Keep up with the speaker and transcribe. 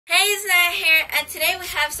Hey, it's Naya here, and today we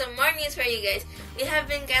have some more news for you guys. We have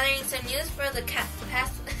been gathering some news for the past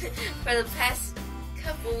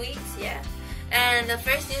couple weeks, yeah. And the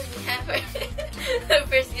first news we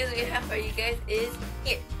have for you guys is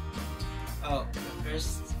here. Oh,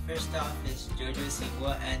 first off is Jojo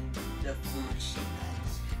Siwa and the food she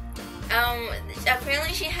has.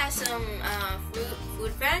 Apparently she has some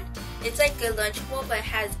food brand. It's like a lunch bowl, but it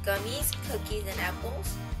has gummies, cookies, and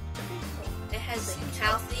apples. It has like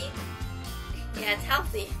healthy. Yeah, it's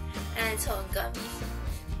healthy, and it's all gummies.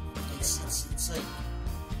 It's like a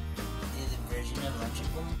version of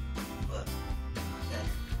Lunchable, but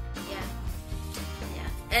better. Yeah.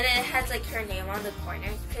 And then it has like her name on the corner.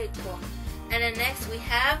 It's pretty cool. And then next we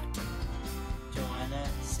have Joana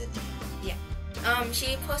Ceddia. Yeah.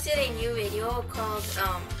 She posted a new video called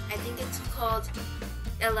I think it's called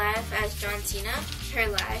A Life as John Cena. Her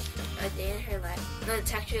life, a day in her life. No,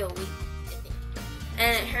 it's actually a week.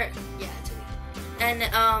 And it's a week. And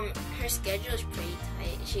her schedule is pretty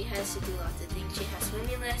tight. She has to do lots of things. She has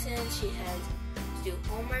swimming lessons. She has to do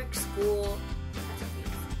homework, school, lots of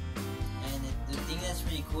things. And the thing that's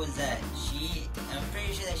really cool is that I'm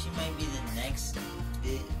pretty sure that she might be the next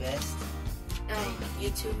best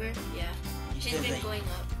YouTuber. Yeah, she's been going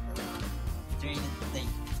up a lot.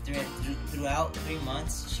 Throughout 3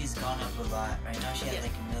 months, she's gone up a lot. Right now, she has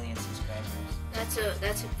like 1 million subscribers. That's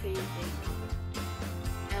a pretty big.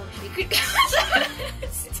 I wish we could go.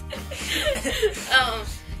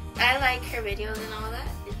 I like her videos and all that.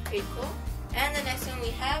 It's pretty cool. And the next one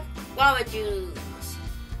we have Guava juice.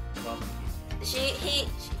 He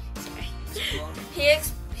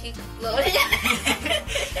exploded.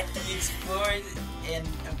 He explored an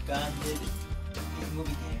abandoned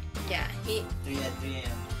movie theater. Yeah, 3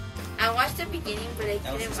 a.m. I watched the beginning, but I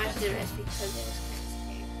didn't watch the rest because it was kind of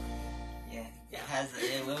scary. Yeah,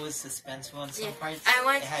 it was suspenseful on some parts.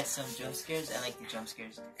 It had some jump scares. I like the jump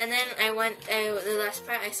scares. And then the last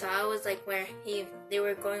part I saw was like where they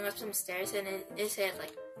were going up some stairs, and it said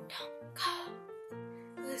like, "Don't go."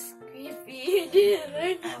 It was creepy.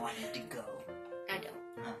 I wanted to go. I don't.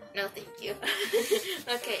 No, thank you.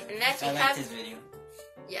 Okay, next I liked his video.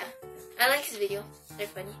 Yeah, I like his video. They're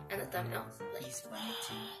funny, and the thumbnails. He's funny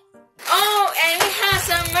too. Oh, and we have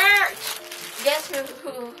some merch. Guess who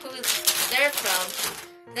they're from?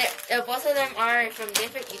 Both of them are from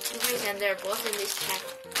different YouTubers, and they're both in this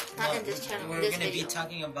channel. Not in this channel. We're gonna be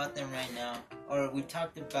talking about them right now, or we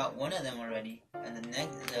talked about one of them already, and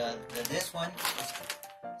this one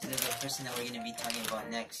is the person that we're gonna be talking about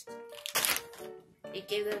next. You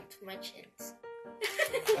gave them too much hints.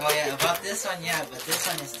 Oh yeah, about this one, yeah, but this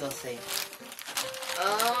one is still safe.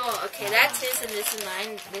 Oh, okay, that's his and this is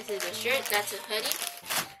mine. This is a shirt, that's a hoodie.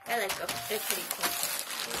 I like them, they're pretty cool.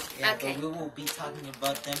 Yeah, okay. But we will be talking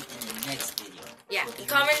about them in the next video. Yeah,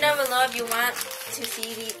 comment down below if you want to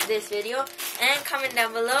see this video, and comment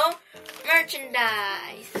down below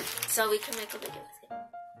merchandise, so we can make a video with it.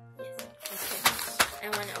 Yes, okay. I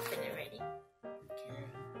want to open it already.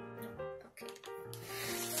 Okay.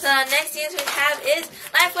 So next news we have is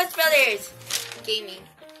Life with Brothers Gaming.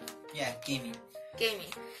 Yeah, gaming.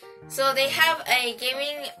 So they have a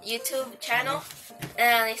gaming YouTube channel,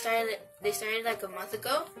 and they started like a month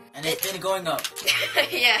ago. And it's been going up.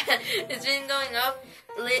 Yeah, it's been going up.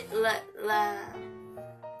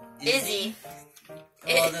 Izzy.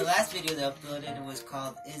 Well, the last video they uploaded was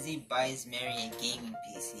called Izzy Buys Mary a Gaming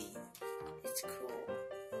PC. It's cool.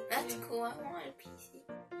 That's cool. I want a PC.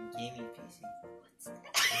 A gaming PC. What's that?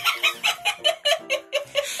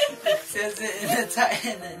 It says it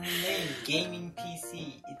in the name, gaming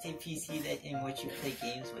PC. It's a PC in which you play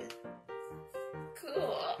games with.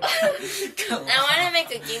 Cool. I want to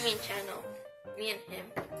make a gaming channel. Me and him.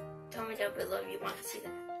 Tell me down below if you want to see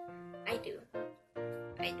that. I do.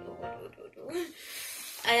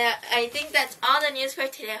 I think that's all the news for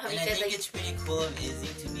today. I hope you guys like. It's pretty cool of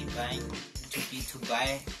Izzy to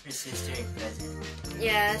buy her sister a present.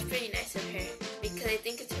 Yeah, that's pretty nice of her because I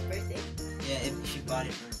think it's her birthday. Yeah, she bought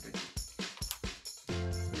it for her birthday.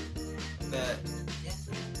 But yeah,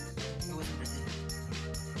 it was her birthday.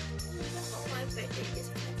 Oh, my birthday is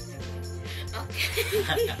okay.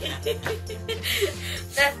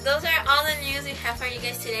 Those are all the news we have for you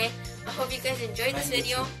guys today. I hope you guys enjoyed this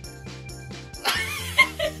video.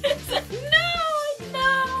 No.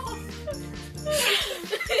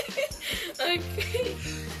 Okay.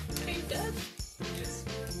 Are you done? Yes.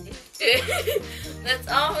 That's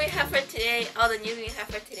all we have for today. All the news we have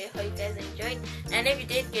for today. Hope you guys enjoyed. And if you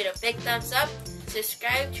did, give it a big thumbs up.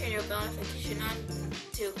 Subscribe. Turn your bell notification on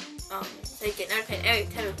to so you get notified every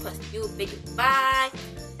time we post new video. Bye.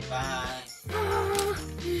 Bye.